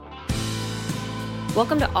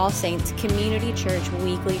Welcome to All Saints Community Church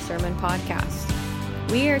Weekly Sermon Podcast.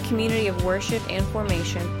 We are a community of worship and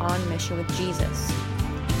formation on mission with Jesus.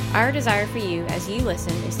 Our desire for you as you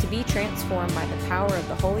listen is to be transformed by the power of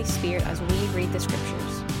the Holy Spirit as we read the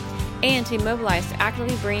Scriptures, and to be mobilized to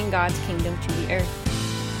actively bring God's kingdom to the earth.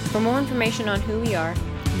 For more information on who we are,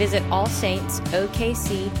 visit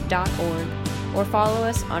allsaintsokc.org or follow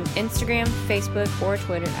us on Instagram, Facebook, or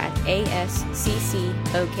Twitter at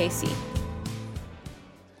ASCCOKC.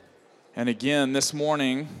 And again, this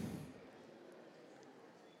morning,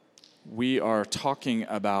 we are talking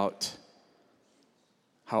about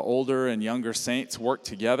how older and younger saints work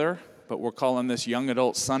together, but we're calling this Young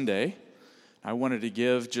Adult Sunday. I wanted to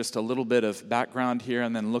give just a little bit of background here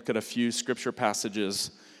and then look at a few scripture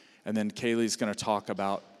passages, and then Kaylee's going to talk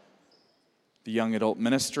about the young adult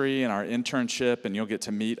ministry and our internship, and you'll get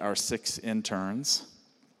to meet our 6 interns.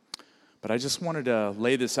 But I just wanted to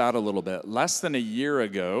lay this out a little bit. Less than a year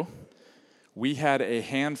ago, we had a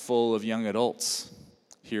handful of young adults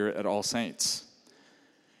here at All Saints.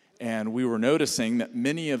 And we were noticing that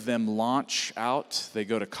many of them launch out, they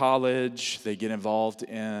go to college, they get involved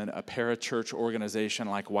in a parachurch organization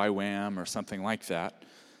like YWAM or something like that.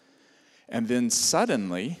 And then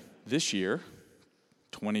suddenly, this year,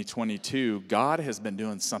 2022, God has been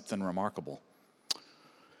doing something remarkable.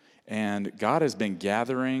 And God has been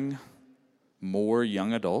gathering more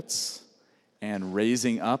young adults and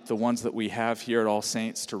raising up the ones that we have here at All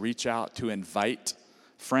Saints to reach out, to invite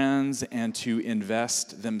friends, and to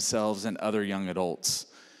invest themselves in other young adults.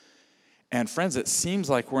 And friends, it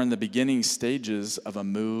seems like we're in the beginning stages of a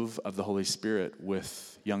move of the Holy Spirit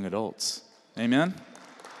with young adults. Amen?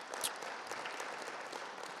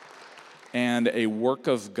 And a work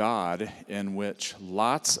of God in which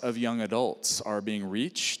lots of young adults are being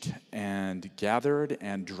reached and gathered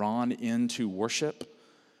and drawn into worship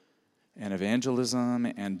and evangelism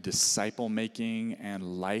and disciple making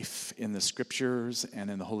and life in the Scriptures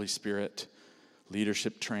and in the Holy Spirit,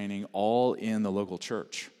 leadership training, all in the local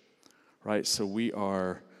church, right? So we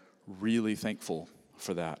are really thankful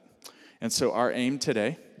for that. And so our aim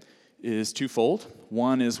today is twofold.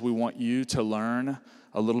 One is we want you to learn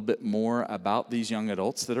a little bit more about these young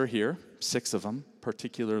adults that are here, 6 of them,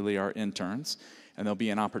 particularly our interns, and there'll be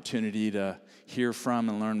an opportunity to hear from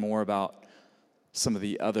and learn more about some of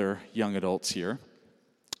the other young adults here.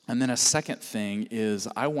 And then a second thing is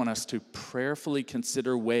I want us to prayerfully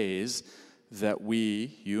consider ways that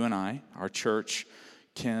we, you and I, our church,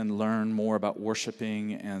 can learn more about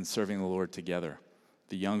worshiping and serving the Lord together,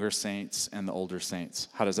 the younger saints and the older saints.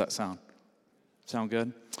 How does that sound? Sound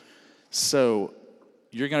good? So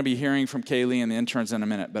you're going to be hearing from Kaylee and the interns in a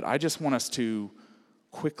minute, but I just want us to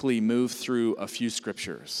quickly move through a few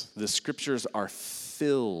scriptures. The scriptures are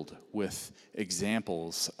filled with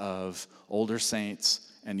examples of older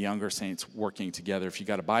saints and younger saints working together. If you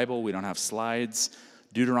got a Bible, we don't have slides.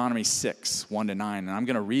 Deuteronomy 6, 1-9. And I'm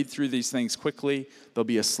going to read through these things quickly. There'll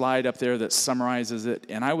be a slide up there that summarizes it.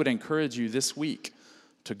 And I would encourage you this week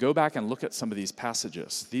to go back and look at some of these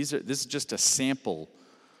passages. This is just a sample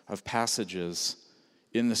of passages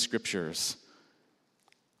in the Scriptures.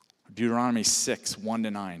 Deuteronomy 6,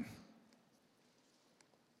 1-9.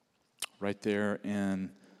 Right there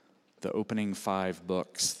in the opening 5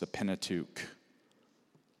 books, the Pentateuch.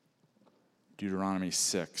 Deuteronomy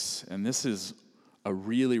 6. And this is a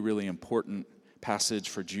really, really important passage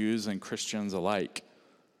for Jews and Christians alike.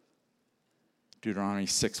 Deuteronomy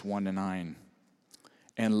 6, 1-9.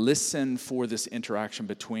 And listen for this interaction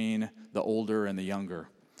between the older and the younger.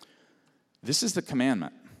 This is the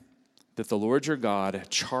commandment that the Lord your God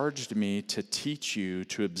charged me to teach you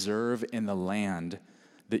to observe in the land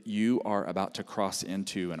that you are about to cross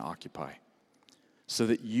into and occupy, so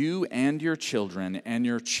that you and your children and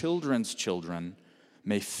your children's children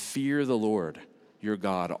may fear the Lord your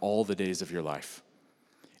God all the days of your life,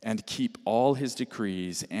 and keep all his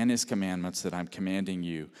decrees and his commandments that I'm commanding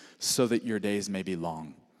you, so that your days may be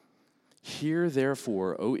long. Hear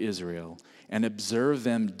therefore, O Israel, and observe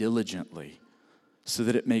them diligently, so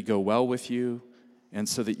that it may go well with you, and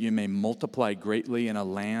so that you may multiply greatly in a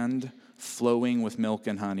land flowing with milk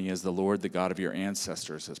and honey, as the Lord, the God of your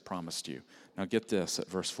ancestors, has promised you. Now get this at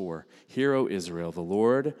verse 4. Hear, O Israel, the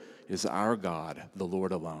Lord is our God, the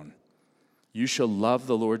Lord alone. You shall love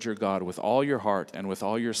the Lord your God with all your heart and with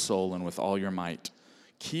all your soul and with all your might.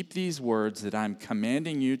 Keep these words that I'm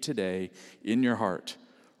commanding you today in your heart.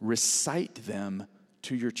 Recite them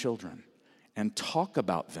to your children and talk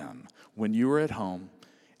about them when you are at home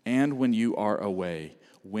and when you are away,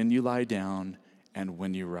 when you lie down and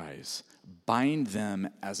when you rise. Bind them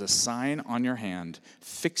as a sign on your hand,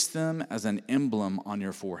 fix them as an emblem on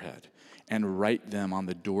your forehead, and write them on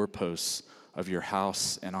the doorposts of your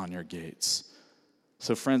house and on your gates.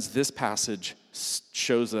 So friends, this passage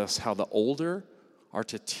shows us how the older are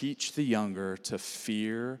to teach the younger to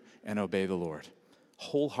fear and obey the Lord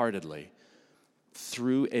wholeheartedly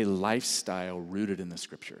through a lifestyle rooted in the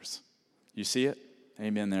scriptures. You see it?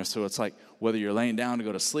 Amen there. So it's like whether you're laying down to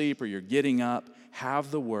go to sleep or you're getting up, have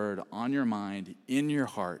the word on your mind, in your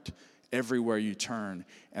heart, everywhere you turn.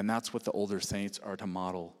 And that's what the older saints are to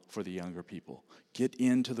model for the younger people. Get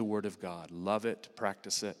into the word of God. Love it.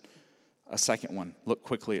 Practice it. A second one. Look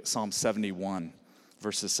quickly at Psalm 71,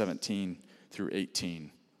 verses 17 through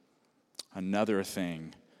 18. Another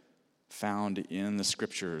thing found in the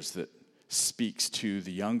scriptures that speaks to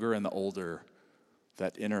the younger and the older,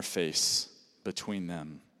 that interface between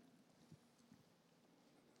them.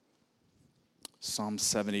 Psalm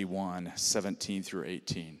 71, 17 through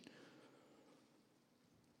 18.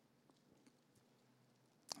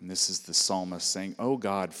 And this is the psalmist saying, "O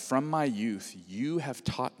God, from my youth you have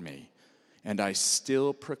taught me, and I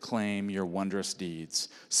still proclaim your wondrous deeds.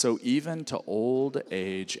 So even to old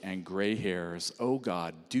age and gray hairs, O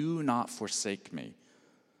God, do not forsake me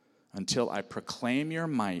until I proclaim your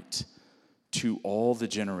might to all the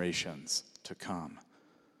generations to come."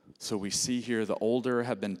 So we see here the older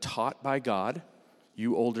have been taught by God,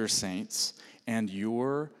 you older saints, and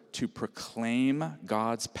you're to proclaim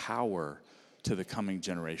God's power to the coming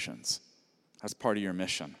generations. That's part of your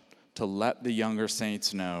mission, to let the younger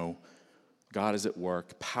saints know God is at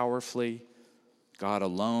work powerfully. God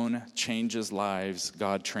alone changes lives.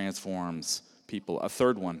 God transforms people. A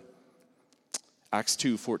third one, Acts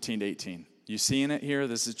 2, 14 to 18. You seeing it here?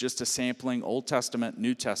 This is just a sampling, Old Testament,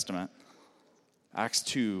 New Testament. Acts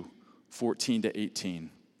 2, 14 to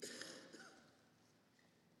 18.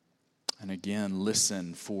 And again,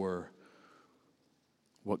 listen for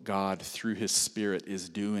what God, through his Spirit, is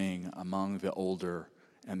doing among the older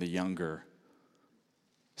and the younger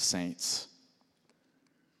saints.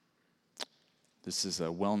 This is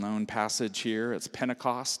a well-known passage here. It's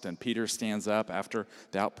Pentecost, and Peter stands up after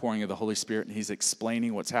the outpouring of the Holy Spirit, and he's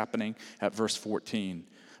explaining what's happening at verse 14.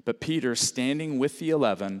 But Peter, standing with the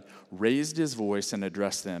 11, raised his voice and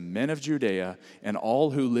addressed them, "Men of Judea and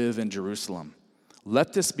all who live in Jerusalem,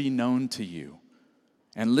 let this be known to you,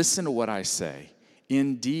 and listen to what I say.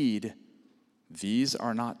 Indeed, these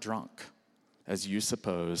are not drunk, as you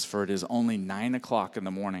suppose, for it is only 9 o'clock in the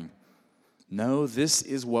morning. No, this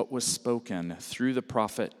is what was spoken through the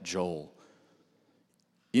prophet Joel.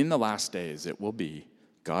 In the last days it will be,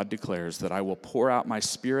 God declares, that I will pour out my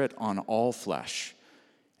Spirit on all flesh,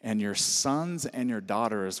 and your sons and your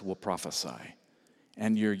daughters will prophesy,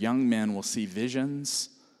 and your young men will see visions,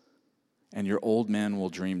 and your old men will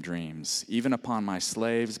dream dreams. Even upon my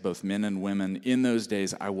slaves, both men and women, in those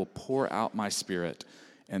days I will pour out my Spirit,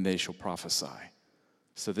 and they shall prophesy."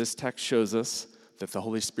 So this text shows us that the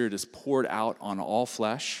Holy Spirit is poured out on all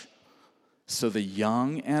flesh, so the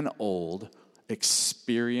young and old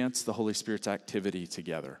experience the Holy Spirit's activity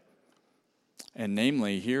together. And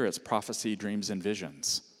namely, here it's prophecy, dreams, and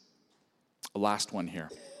visions. The last one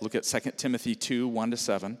here. Look at 2 Timothy 2, 1 to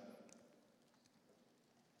 7.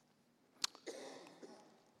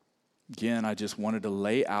 Again, I just wanted to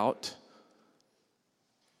lay out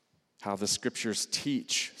how the scriptures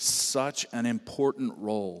teach such an important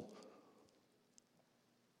role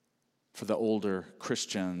for the older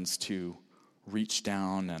Christians to reach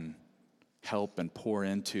down and help and pour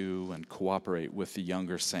into and cooperate with the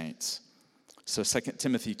younger saints. So 2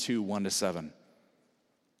 Timothy 2, 1 to 7.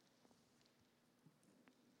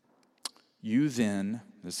 "You then,"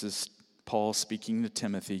 this is Paul speaking to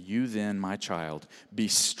Timothy, "you then, my child, be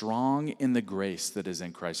strong in the grace that is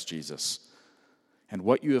in Christ Jesus. And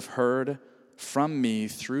what you have heard from me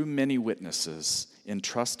through many witnesses,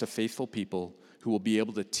 entrust to faithful people who will be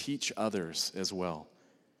able to teach others as well.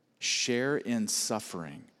 Share in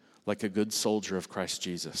suffering like a good soldier of Christ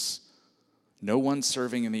Jesus. No one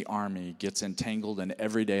serving in the army gets entangled in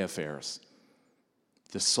everyday affairs.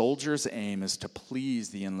 The soldier's aim is to please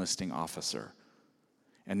the enlisting officer.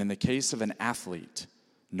 And in the case of an athlete,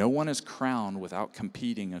 no one is crowned without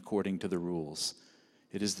competing according to the rules.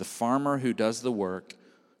 It is the farmer who does the work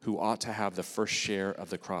who ought to have the first share of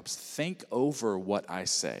the crops. Think over what I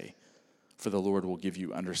say, for the Lord will give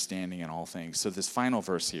you understanding in all things." So this final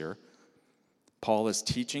verse here, Paul is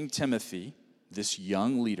teaching Timothy, this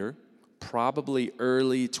young leader, probably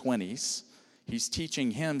early 20s. He's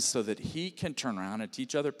teaching him so that he can turn around and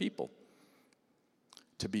teach other people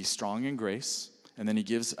to be strong in grace. And then he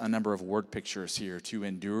gives a number of word pictures here: to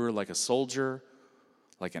endure like a soldier,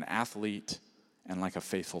 like an athlete, and like a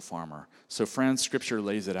faithful farmer. So friends, Scripture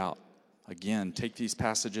lays it out. Again, take these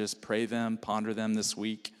passages, pray them, ponder them this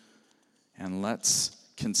week, and let's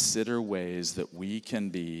consider ways that we can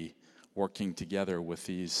be working together with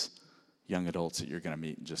these young adults that you're going to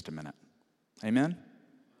meet in just a minute. Amen?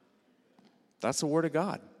 That's the Word of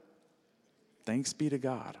God. Thanks be to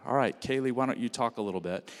God. All right, Kaylee, why don't you talk a little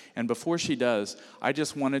bit? And before she does, I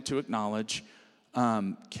just wanted to acknowledge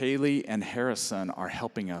Kaylee and Harrison are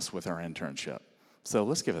helping us with our internship. So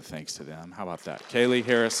let's give a thanks to them. How about that? Kaylee,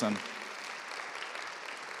 Harrison.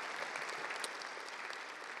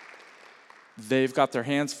 They've got their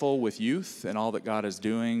hands full with youth and all that God is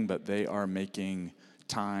doing, but they are making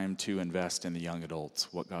time to invest in the young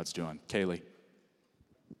adults, what God's doing. Kaylee.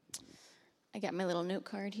 I got my little note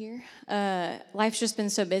card here. Life's just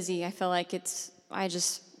been so busy. I feel like I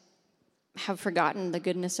just have forgotten the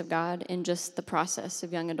goodness of God in just the process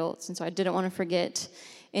of young adults. And so I didn't want to forget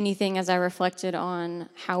anything as I reflected on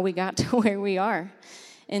how we got to where we are.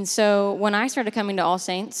 And so when I started coming to All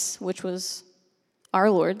Saints, which was our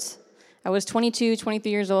Lord's, I was 22,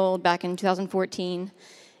 23 years old back in 2014,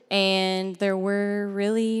 and there were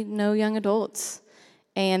really no young adults.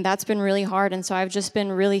 And that's been really hard. And so I've just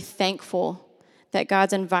been really thankful that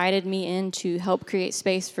God's invited me in to help create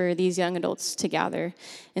space for these young adults to gather.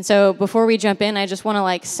 And so before we jump in, I just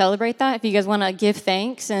want to celebrate that. If you guys want to give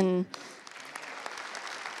thanks and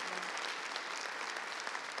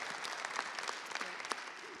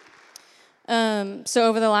so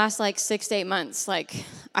over the last 6 to 8 months,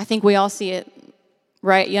 I think we all see it,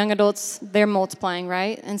 right? Young adults, they're multiplying,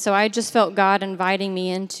 right? And so I just felt God inviting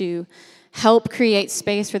me in to help create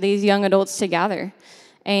space for these young adults to gather.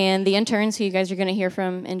 And the interns, who you guys are going to hear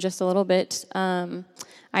from in just a little bit,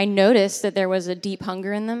 I noticed that there was a deep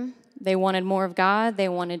hunger in them. They wanted more of God. They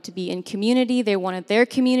wanted to be in community. They wanted their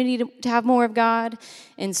community to have more of God.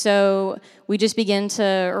 And so we just began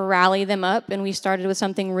to rally them up, and we started with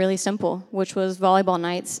something really simple, which was volleyball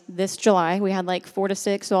nights this July. We had 4 to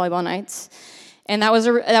 6 volleyball nights. And that was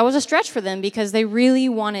a stretch for them because they really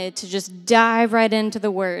wanted to just dive right into the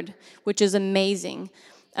Word, which is amazing.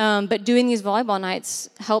 But doing these volleyball nights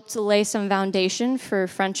helped to lay some foundation for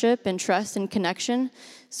friendship and trust and connection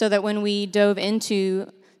so that when we dove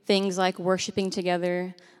into things like worshiping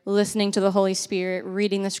together, listening to the Holy Spirit,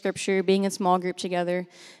 reading the Scripture, being in small group together,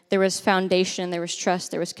 there was foundation, there was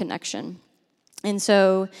trust, there was connection. And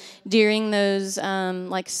so during those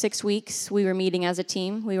 6 weeks, we were meeting as a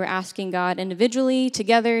team. We were asking God individually,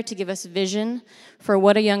 together, to give us vision for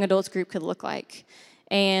what a young adults group could look like.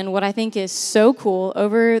 And what I think is so cool,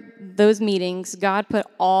 over those meetings, God put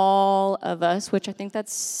all of us, which I think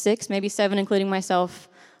that's 6, maybe 7, including myself,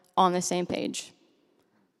 on the same page,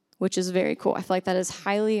 which is very cool. I feel like that is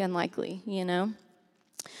highly unlikely,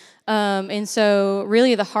 And so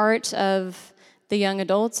really the heart of the young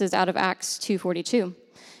adults is out of Acts 2:42.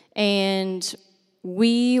 And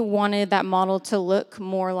we wanted that model to look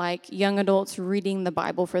more like young adults reading the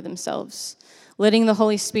Bible for themselves, letting the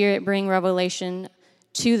Holy Spirit bring revelation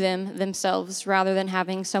to them themselves rather than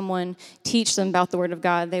having someone teach them about the Word of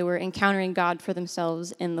God. They were encountering God for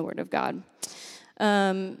themselves in the Word of God.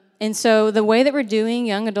 And so the way that we're doing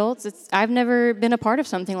young adults, I've never been a part of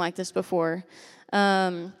something like this before.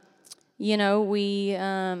 That's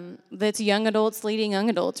young adults leading young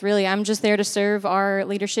adults. Really, I'm just there to serve our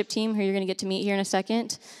leadership team, who you're going to get to meet here in a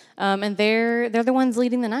second. And they're the ones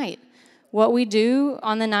leading the night. What we do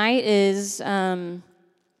on the night is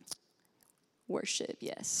worship.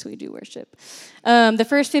 Yes, we do worship. The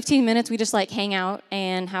first 15 minutes, we just hang out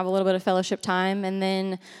and have a little bit of fellowship time. And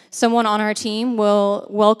then someone on our team will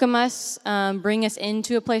welcome us, bring us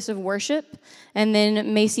into a place of worship. And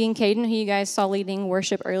then Macy and Caden, who you guys saw leading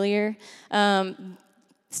worship earlier,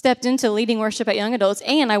 stepped into leading worship at young adults.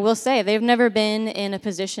 And I will say, they've never been in a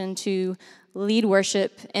position to lead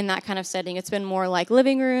worship in that kind of setting. It's been more like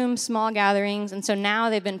living room, small gatherings. And so now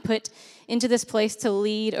they've been put into this place to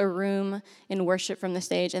lead a room in worship from the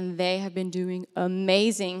stage, and they have been doing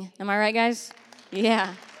amazing. Am I right, guys?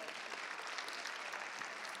 Yeah.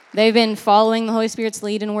 They've been following the Holy Spirit's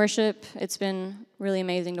lead in worship. It's been really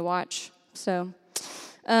amazing to watch. So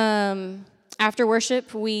after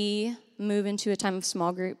worship, we move into a time of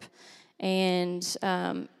small group, and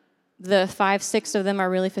the 5, 6 of them are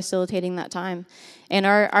really facilitating that time. And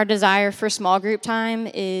our desire for small group time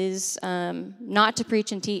is not to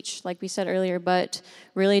preach and teach, like we said earlier, but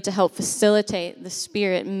really to help facilitate the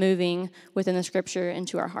Spirit moving within the Scripture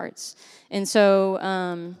into our hearts. And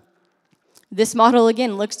so this model,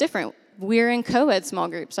 again, looks different. We're in co-ed small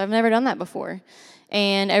groups. I've never done that before.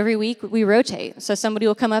 And every week we rotate. So somebody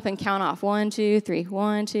will come up and count off 1, 2, 3,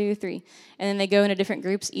 1, 2, 3. And then they go into different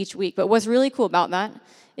groups each week. But what's really cool about that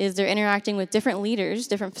is they're interacting with different leaders,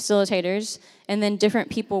 different facilitators, and then different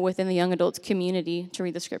people within the young adults community to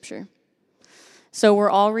read the scripture. So we're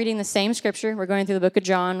all reading the same scripture. We're going through the book of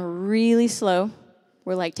John really slow.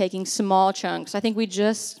 We're like taking small chunks. I think we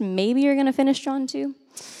just maybe are going to finish John 2.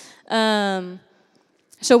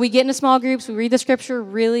 So we get into small groups, we read the scripture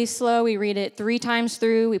really slow, we read it 3 times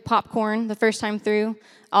through, we popcorn the first time through,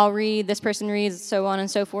 I'll read, this person reads, so on and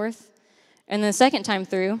so forth. And then the second time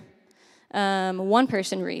through, one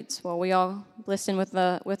person reads. Well, we all listen with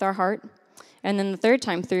our heart. And then the third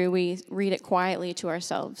time through, we read it quietly to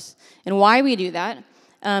ourselves. And why we do that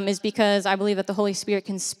is because I believe that the Holy Spirit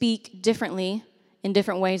can speak differently in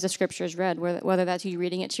different ways the scripture is read, whether that's you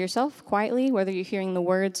reading it to yourself quietly, whether you're hearing the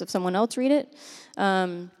words of someone else read it.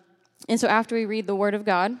 And so after we read the Word of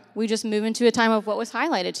God, we just move into a time of what was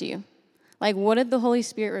highlighted to you. Like, what did the Holy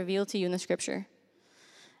Spirit reveal to you in the scripture?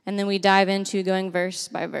 And then we dive into going verse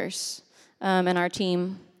by verse. And our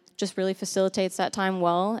team just really facilitates that time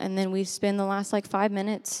well. And then we spend the last 5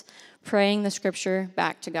 minutes praying the scripture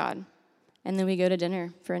back to God. And then we go to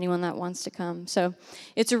dinner for anyone that wants to come. So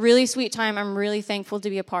it's a really sweet time. I'm really thankful to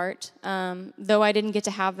be a part. Though I didn't get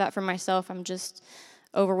to have that for myself, I'm just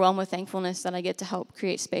overwhelmed with thankfulness that I get to help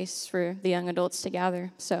create space for the young adults to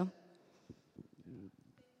gather. So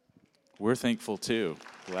we're thankful too.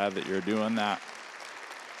 Glad that you're doing that.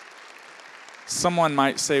 Someone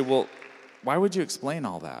might say, well, why would you explain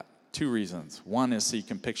all that? 2 reasons. One is so you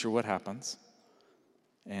can picture what happens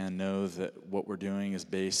and know that what we're doing is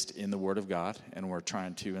based in the Word of God, and we're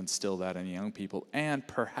trying to instill that in young people. And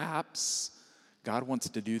perhaps God wants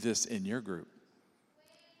to do this in your group.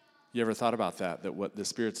 You ever thought about that? That what the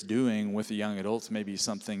Spirit's doing with the young adults may be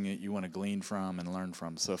something that you want to glean from and learn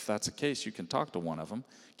from. So if that's the case, you can talk to one of them,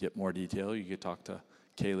 get more detail. You could talk to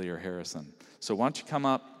Kaylee or Harrison. So why don't you come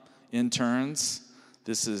up in turns?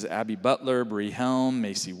 This is Abby Butler, Bree Helm,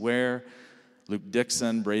 Macy Ware, Luke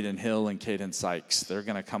Dixon, Braden Hill, and Caden Sykes. They're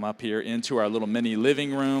going to come up here into our little mini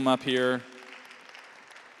living room up here.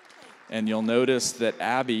 And you'll notice that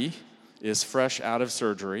Abby is fresh out of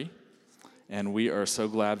surgery, and we are so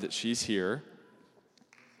glad that she's here.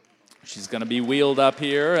 She's going to be wheeled up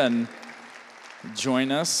here and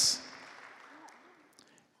join us.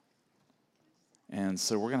 And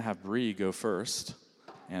so we're going to have Bree go first,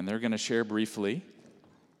 and they're going to share briefly.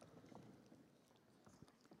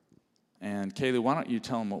 And Kaylee, why don't you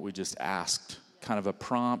tell them what we just asked, kind of a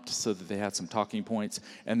prompt so that they had some talking points.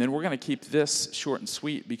 And then we're going to keep this short and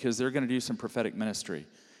sweet because they're going to do some prophetic ministry.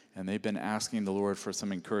 And they've been asking the Lord for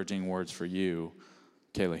some encouraging words for you.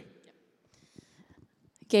 Kaylee.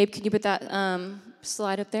 Gabe, could you put that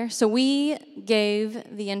slide up there? So we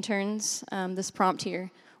gave the interns this prompt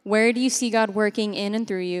here. Where do you see God working in and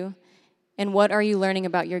through you? And what are you learning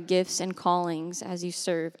about your gifts and callings as you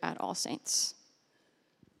serve at All Saints?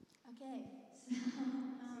 Okay, so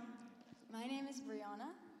my name is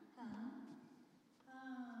Brianna,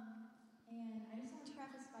 and I just want to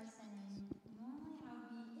preface by saying, normally I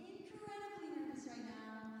would be incredibly nervous right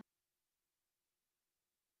now.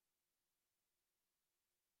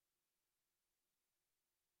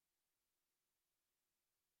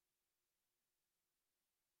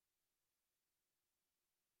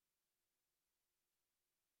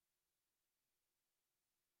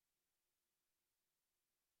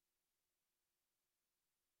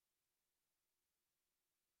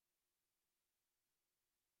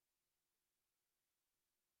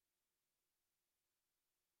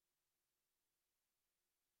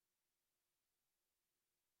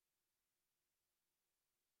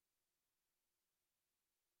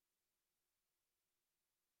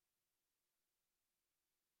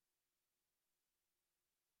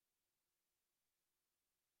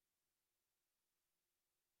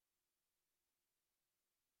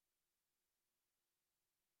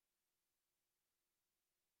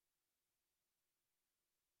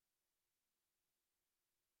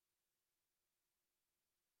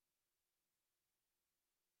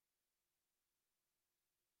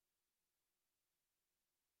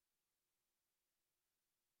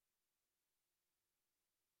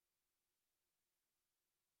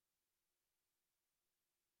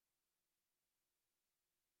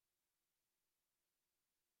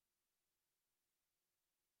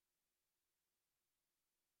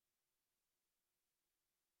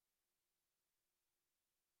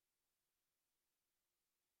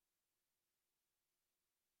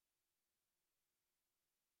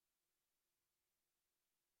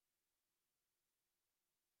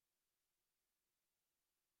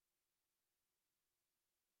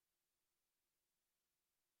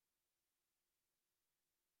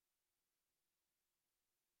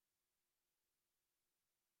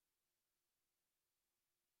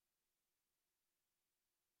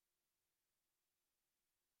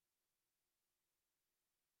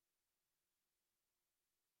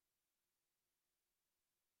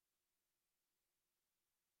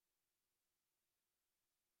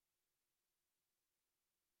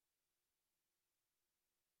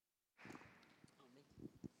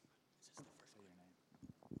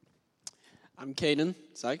 I'm Caden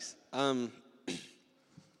Sykes.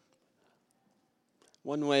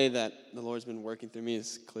 One way that the Lord's been working through me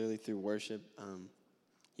is clearly through worship.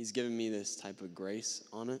 He's given me this type of grace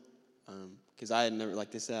on it. Because I had never,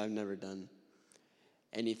 like they said, I've never done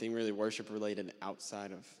anything really worship related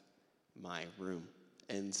outside of my room.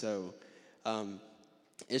 And so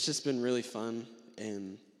it's just been really fun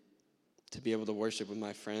and to be able to worship with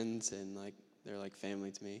my friends, and like they're like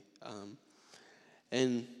family to me.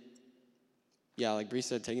 And yeah, like Bree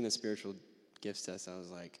said, taking the spiritual gifts test, I was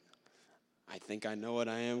like, I think I know what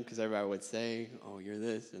I am, because everybody would say, oh, you're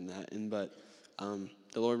this and that. But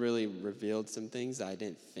the Lord really revealed some things that I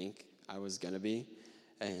didn't think I was going to be.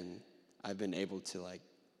 And I've been able to like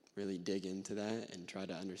really dig into that and try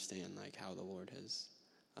to understand like how the Lord has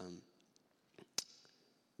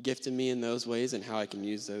gifted me in those ways, and how I can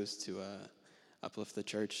use those to uplift the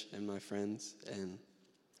church and my friends. And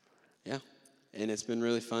yeah, and it's been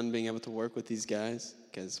really fun being able to work with these guys,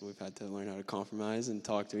 because we've had to learn how to compromise and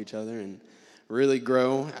talk to each other and really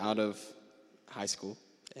grow out of high school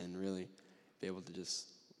and really be able to just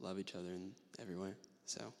love each other in every way.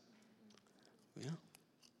 So, yeah.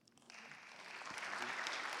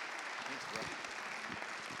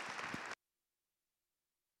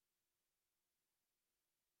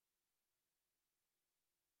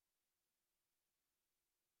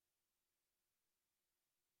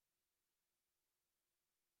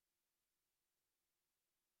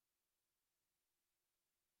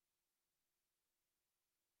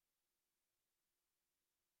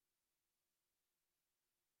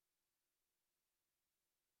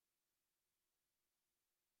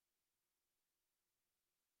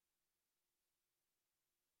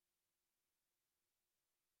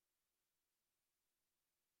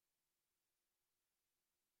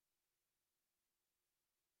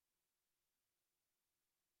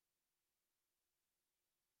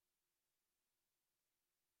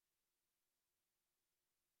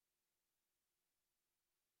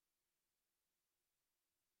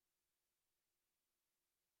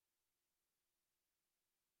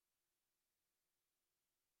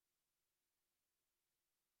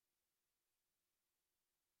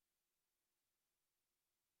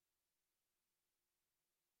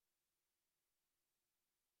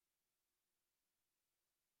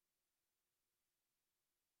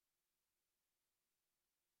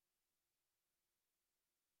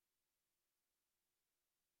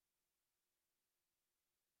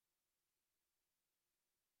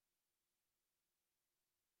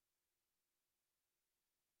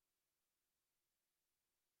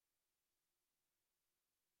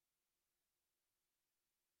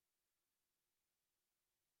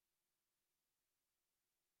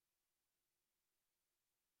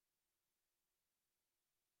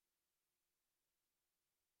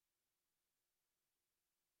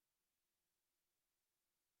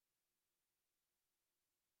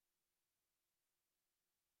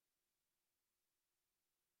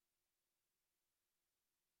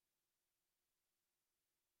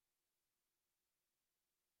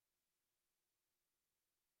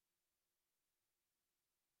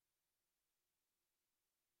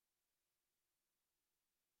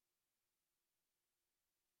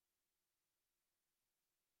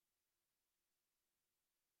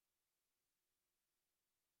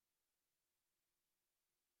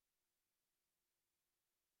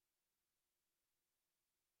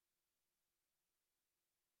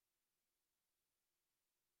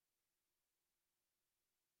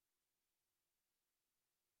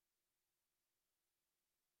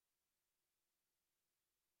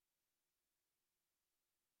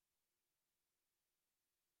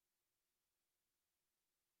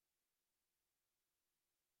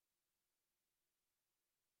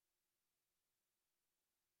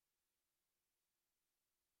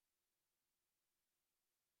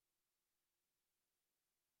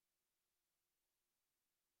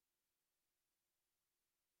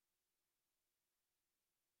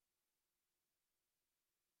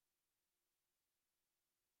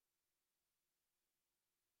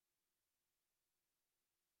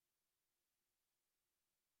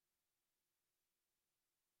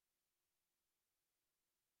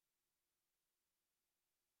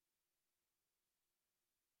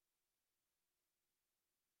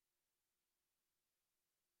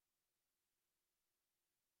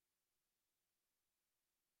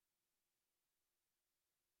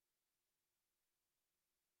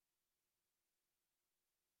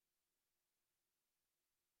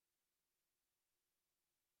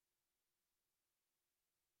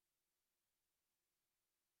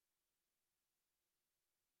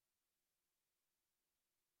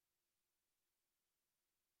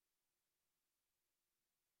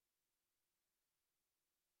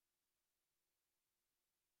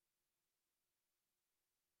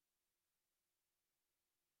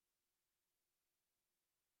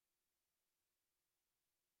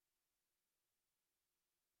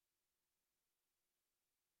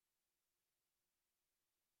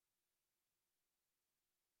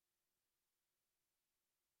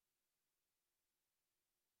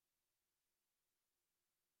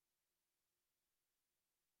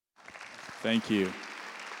 Thank you.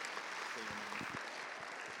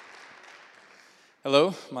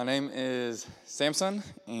 Hello, my name is Samson,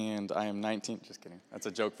 and I am 19. Just kidding. That's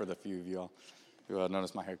a joke for the few of you all who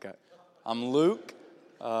noticed my haircut. I'm Luke.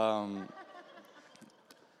 I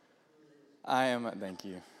am, thank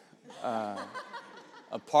you, a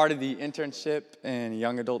part of the internship and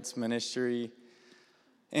young adults ministry.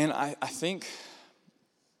 And I think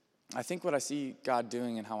what I see God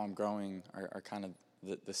doing and how I'm growing are kind of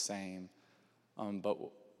the same. But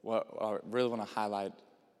what I really want to highlight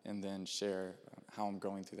and then share how I'm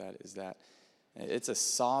going through that is that it's a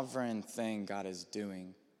sovereign thing God is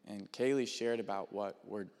doing. And Kaylee shared about what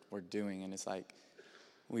we're doing. And it's like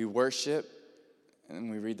we worship and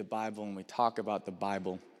we read the Bible and we talk about the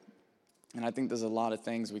Bible. And I think there's a lot of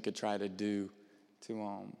things we could try to do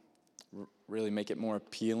to really make it more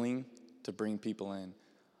appealing to bring people in.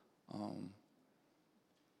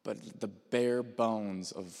 But the bare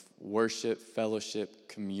bones of worship, fellowship,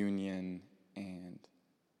 communion, and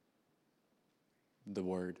the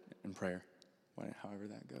word and prayer, however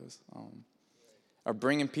that goes, are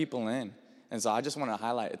bringing people in. And so I just want to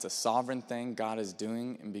highlight it's a sovereign thing God is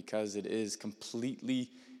doing, and because it is completely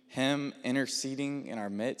Him interceding in our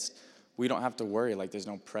midst, we don't have to worry. Like, there's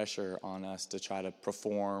no pressure on us to try to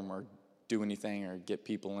perform or do anything or get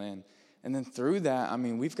people in. And then through that, I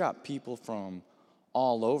mean, we've got people from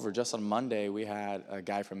all over. Just on Monday, we had a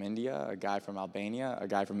guy from India, a guy from Albania, a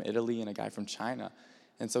guy from Italy, and a guy from China.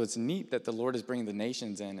 And so it's neat that the Lord is bringing the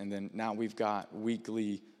nations in. And then now we've got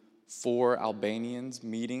weekly 4 Albanians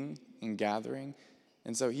meeting and gathering.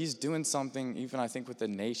 And so He's doing something, even I think, with the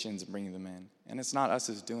nations and bringing them in. And it's not us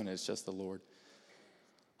who's doing it, it's just the Lord.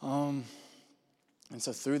 And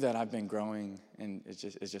so through that, I've been growing, and it's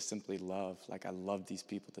just simply love. Like, I love these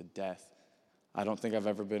people to death. I don't think I've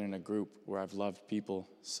ever been in a group where I've loved people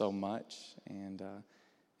so much. And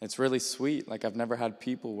it's really sweet. Like, I've never had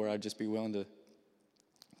people where I'd just be willing to,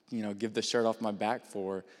 give the shirt off my back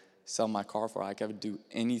for, sell my car for. Like, I would do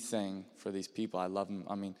anything for these people. I love them.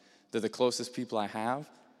 I mean, they're the closest people I have.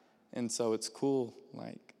 And so it's cool.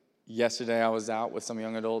 Like, yesterday I was out with some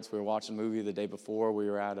young adults. We were watching a movie. The day before, we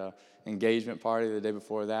were at a engagement party. The day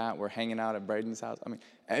before that, we're hanging out at Braden's house. I mean,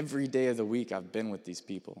 every day of the week I've been with these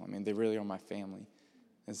people. I mean, they really are my family.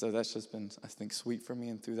 And so that's just been, I think, sweet for me.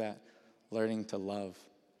 And through that, learning to love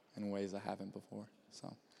in ways I haven't before.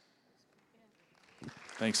 So.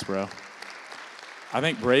 Thanks, bro. I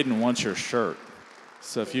think Braden wants your shirt.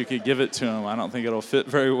 So if you could give it to him, I don't think it'll fit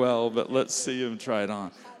very well, but let's see him try it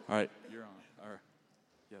on. All right, you're on. All right.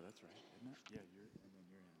 Yeah, that's right. Isn't it? Yeah, you're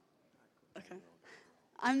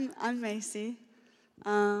in. Okay. I'm Macy.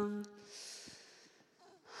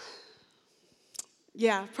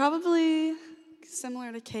 Yeah, probably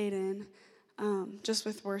similar to Caden, just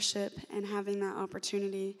with worship and having that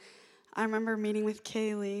opportunity. I remember meeting with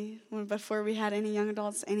Kaylee before we had any young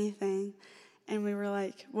adults, anything, and we were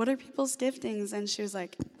like, what are people's giftings? And she was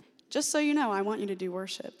like, just so you know, I want you to do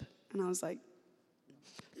worship. And I was like,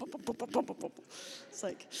 it's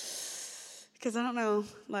like, because I don't know,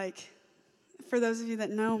 like, for those of you that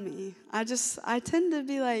know me, I tend to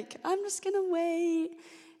be like, I'm just going to wait,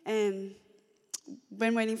 and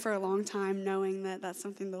been waiting for a long time, knowing that that's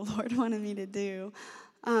something the Lord wanted me to do.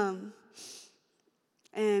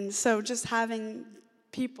 And so just having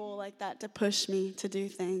people like that to push me to do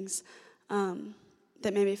things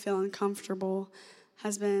that made me feel uncomfortable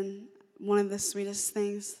has been one of the sweetest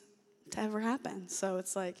things to ever happen. So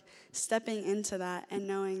it's like stepping into that and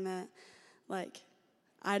knowing that, like,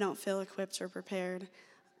 I don't feel equipped or prepared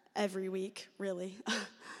every week, really,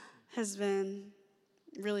 has been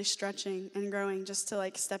really stretching and growing just to,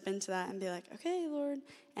 like, step into that and be like, okay, Lord.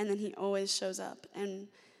 And then He always shows up. And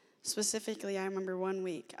specifically, I remember one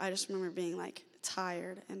week, I just remember being, like,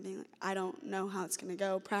 tired and being like, I don't know how it's going to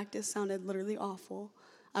go. Practice sounded literally awful.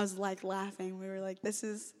 I was, like, laughing. We were like, this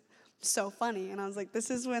is so funny. And I was like,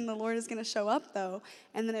 this is when the Lord is going to show up, though.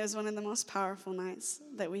 And then it was one of the most powerful nights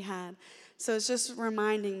that we had. So it's just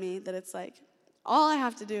reminding me that it's like, all I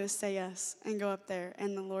have to do is say yes and go up there,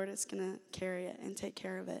 and the Lord is going to carry it and take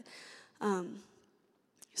care of it.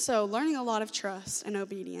 So learning a lot of trust and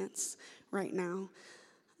obedience right now.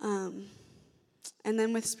 And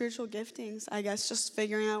then with spiritual giftings, I guess just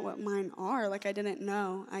figuring out what mine are. Like, I didn't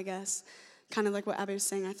know, I guess. Kind of like what Abby was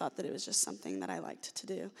saying, I thought that it was just something that I liked to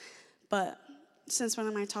do. But since one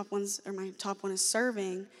of my top ones, or my top one is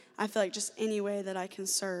serving, I feel like just any way that I can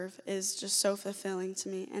serve is just so fulfilling to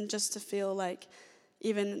me. And just to feel like,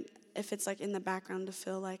 even if it's like in the background, to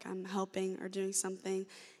feel like I'm helping or doing something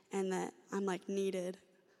and that I'm like needed,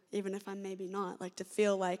 even if I'm maybe not, like to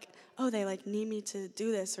feel like, oh, they like need me to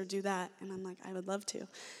do this or do that. And I'm like, I would love to,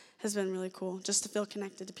 has been really cool, just to feel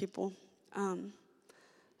connected to people.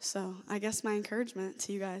 So I guess my encouragement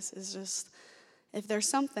to you guys is just, if there's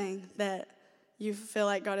something that you feel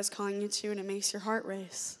like God is calling you to and it makes your heart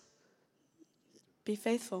race, be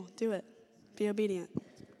faithful, do it, be obedient.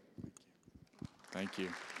 Thank you.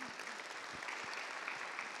 Then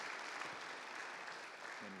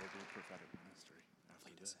we'll do prophetic ministry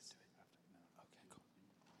after this.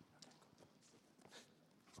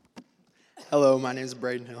 Hello, my name is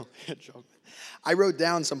Braden Hill. I wrote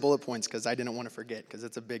down some bullet points because I didn't want to forget, because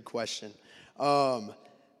it's a big question.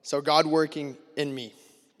 So God working in me,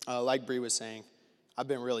 like Bree was saying, I've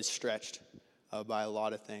been really stretched by a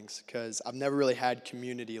lot of things because I've never really had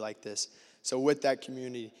community like this. So with that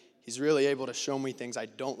community, he's really able to show me things I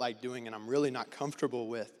don't like doing and I'm really not comfortable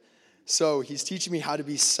with. So he's teaching me how to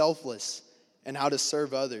be selfless and how to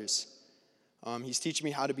serve others. He's teaching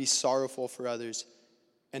me how to be sorrowful for others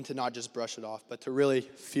and to not just brush it off, but to really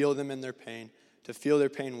feel them in their pain, to feel their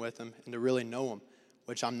pain with them, and to really know them,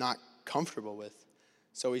 which I'm not comfortable with.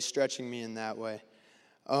 So he's stretching me in that way.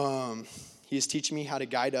 He is teaching me how to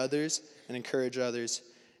guide others and encourage others,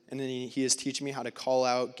 and then he is teaching me how to call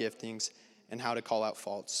out giftings and how to call out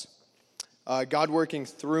faults. God working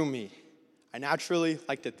through me. I naturally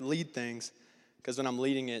like to lead things because when I'm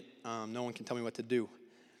leading it, no one can tell me what to do.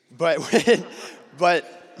 But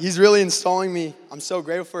he's really installing me. I'm so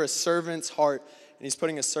grateful for a servant's heart, and he's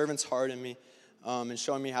putting a servant's heart in me and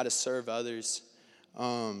showing me how to serve others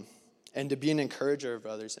and to be an encourager of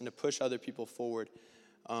others and to push other people forward.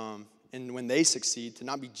 And when they succeed, to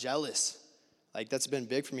not be jealous. Like, that's been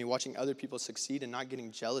big for me, watching other people succeed and not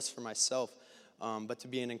getting jealous for myself, but to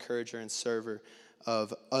be an encourager and server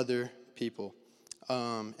of other people.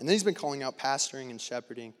 And then he's been calling out pastoring and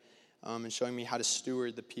shepherding and showing me how to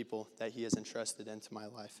steward the people that he has entrusted into my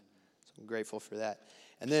life. So I'm grateful for that.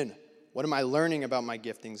 And then, what am I learning about my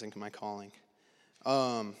giftings and my calling?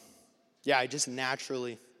 I just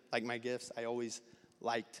naturally like my gifts. I always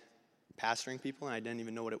liked pastoring people, and I didn't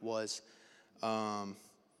even know what it was.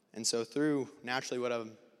 And so through naturally what I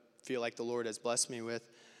feel like the Lord has blessed me with,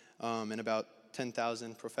 and about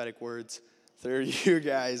 10,000 prophetic words through you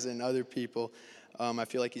guys and other people, I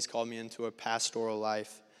feel like he's called me into a pastoral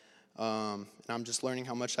life. And I'm just learning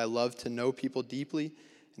how much I love to know people deeply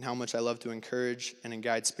and how much I love to encourage and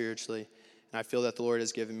guide spiritually. And I feel that the Lord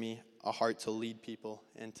has given me a heart to lead people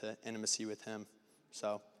into intimacy with him.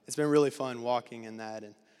 So it's been really fun walking in that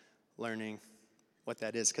and learning what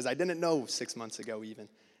that is, because I didn't know 6 months ago even.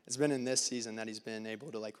 It's been in this season that he's been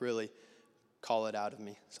able to like really call it out of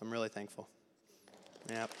me. So I'm really thankful.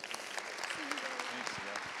 Yep.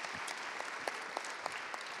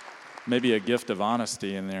 Maybe a gift of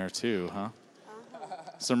honesty in there too, huh?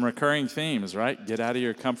 Some recurring themes, right? Get out of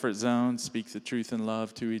your comfort zone, speak the truth in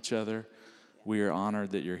love to each other. We are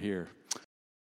honored that you're here.